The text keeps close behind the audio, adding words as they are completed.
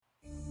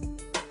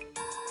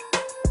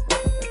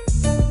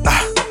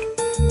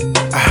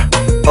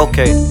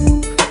Okay,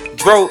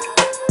 Dro,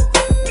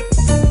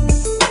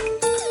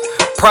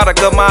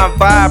 product of my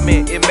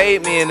environment, it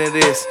made me into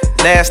this.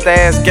 Nasty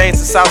ass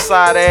gangster,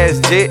 Southside ass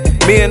jet.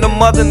 Me and the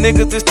mother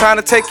niggas just trying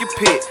to take your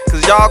pick.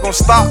 Cause y'all gon'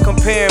 stop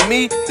comparing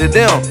me to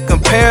them,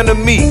 comparing to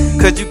me.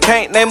 Cause you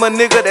can't name a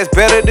nigga that's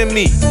better than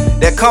me.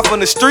 That come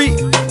from the street,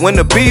 when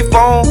the beef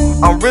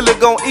on, I'm really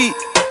gon' eat.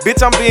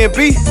 Bitch, I'm being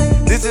beat,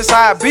 this is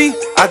how I be.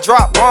 I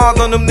drop bombs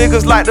on them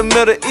niggas like the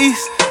Middle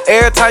East.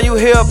 Every time you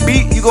hear a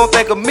beat, you gon'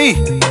 think of me.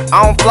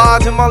 I don't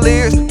flodge in my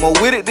lyrics, more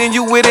with it than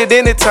you with it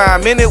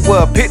anytime,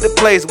 anywhere. Pick the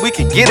place, we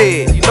can get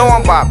it. You know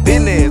I'm about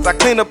business. I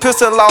clean a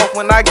pistol off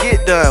when I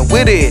get done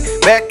with it.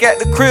 Back at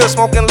the crib,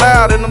 smoking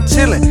loud and I'm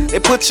chillin'. They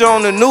put you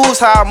on the news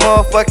how I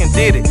motherfucking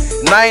did it.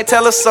 And I ain't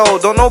tell a soul,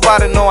 don't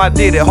nobody know I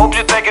did it. Hope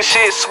you thinkin'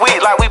 shit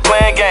sweet like we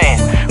playin'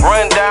 games.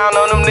 Run down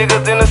on them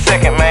niggas in a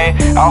second, man.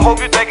 I hope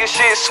you thinkin'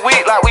 shit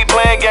sweet like we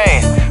playin'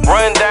 games.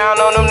 Run down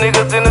on them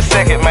niggas in a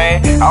second, man.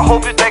 I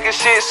hope you thinkin'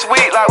 shit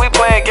sweet like we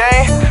playin'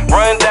 games.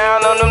 Run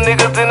down on them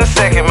niggas in a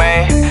second,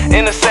 man.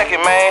 In a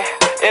second, man.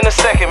 In a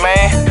second,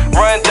 man.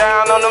 Run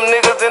down on them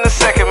niggas in a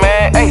second,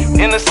 man. Ay,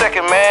 in a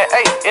second, man.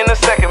 Ay, in a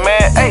second,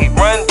 man. Ay,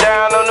 run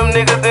down on them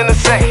niggas in a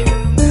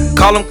second.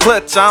 Call them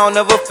clutch, I don't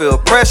ever feel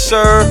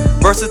pressure.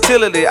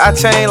 Versatility, I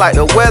change like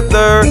the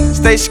weather.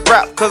 Stay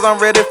scrapped cause I'm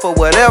ready for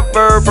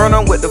whatever. Burn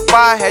 'em with the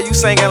fire, have you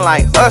singing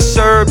like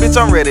Usher. Bitch,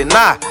 I'm ready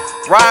now.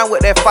 Riding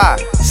with that fire,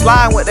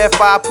 sliding with that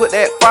fire, put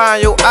that fire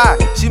in your eye.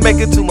 She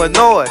making too much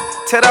noise,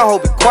 tell that hoe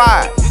be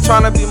quiet. You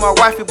tryna be my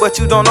wifey, but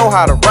you don't know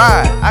how to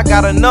ride. I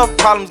got enough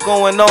problems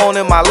going on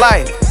in my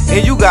life,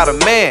 and you got a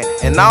man,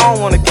 and I don't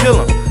wanna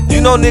kill him.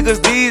 You know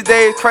niggas these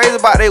days crazy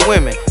about their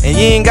women, and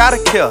you ain't gotta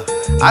care.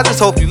 I just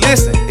hope you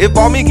listen, it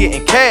bought me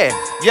getting cash.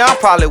 Yeah, I'm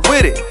probably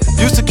with it.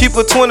 Used to keep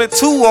a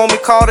 22 on me,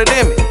 called it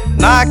Emmy.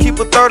 Now I keep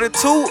a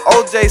 32,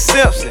 O.J.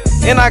 Simpson.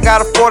 And I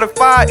got a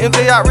 45,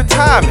 MJ out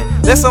retirement.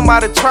 Let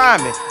somebody try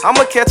me,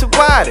 I'ma catch a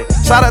body.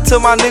 Shout out to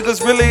my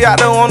niggas really out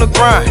there on the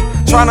grind.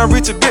 Tryna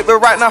reach a bit, but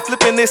right now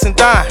flipping this and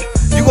dying.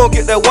 You gon'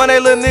 get that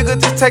 1A little nigga,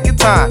 just take your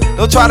time.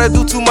 Don't try to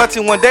do too much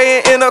in one day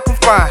and end up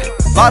confined.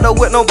 Locked up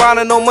with no bond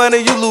and no money,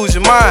 you lose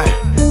your mind.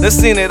 Done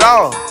seen it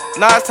all,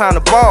 now it's time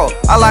to ball.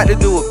 I like to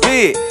do it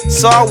big,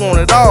 so I want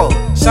it all.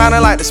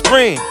 Shining like the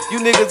spring, you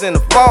niggas in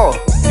the fall.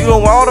 You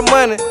don't want all the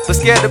money, but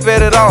scared to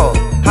bet it all.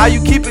 How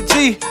you keep it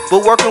G,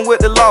 but working with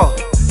the law.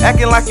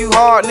 Acting like you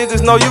hard,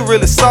 niggas know you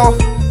really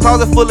soft.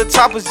 Closet full of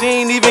choppers, you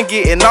ain't even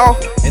getting off.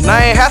 And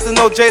I ain't have to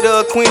know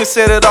Jada or Queen to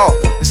set it off.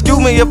 Excuse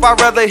me if I'd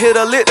rather hit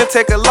a lick than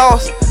take a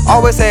loss.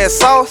 Always had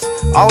sauce,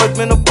 always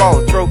been a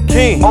boss, Dro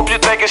King. Hope you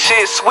thinkin'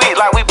 shit sweet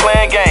like we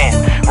playin' games.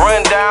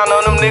 Run down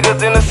on them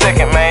niggas in a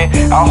second, man.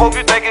 I hope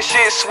you thinkin'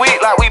 shit sweet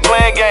like we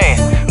playin' games.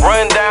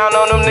 Run down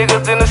on them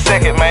niggas in a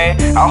second, man.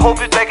 I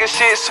hope you thinkin'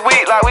 shit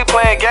sweet like we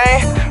playin'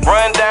 games.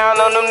 Run down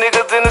on them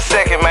niggas in a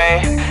second,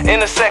 man.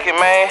 In a second,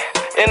 man.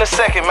 In a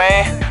second,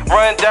 man.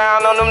 Run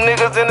down on them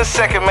niggas in a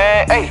second,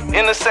 man. Ay,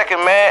 in a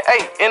second, man.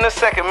 Ay, in a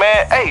second,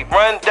 man. Ay,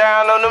 run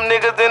down on them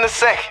niggas in a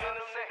second.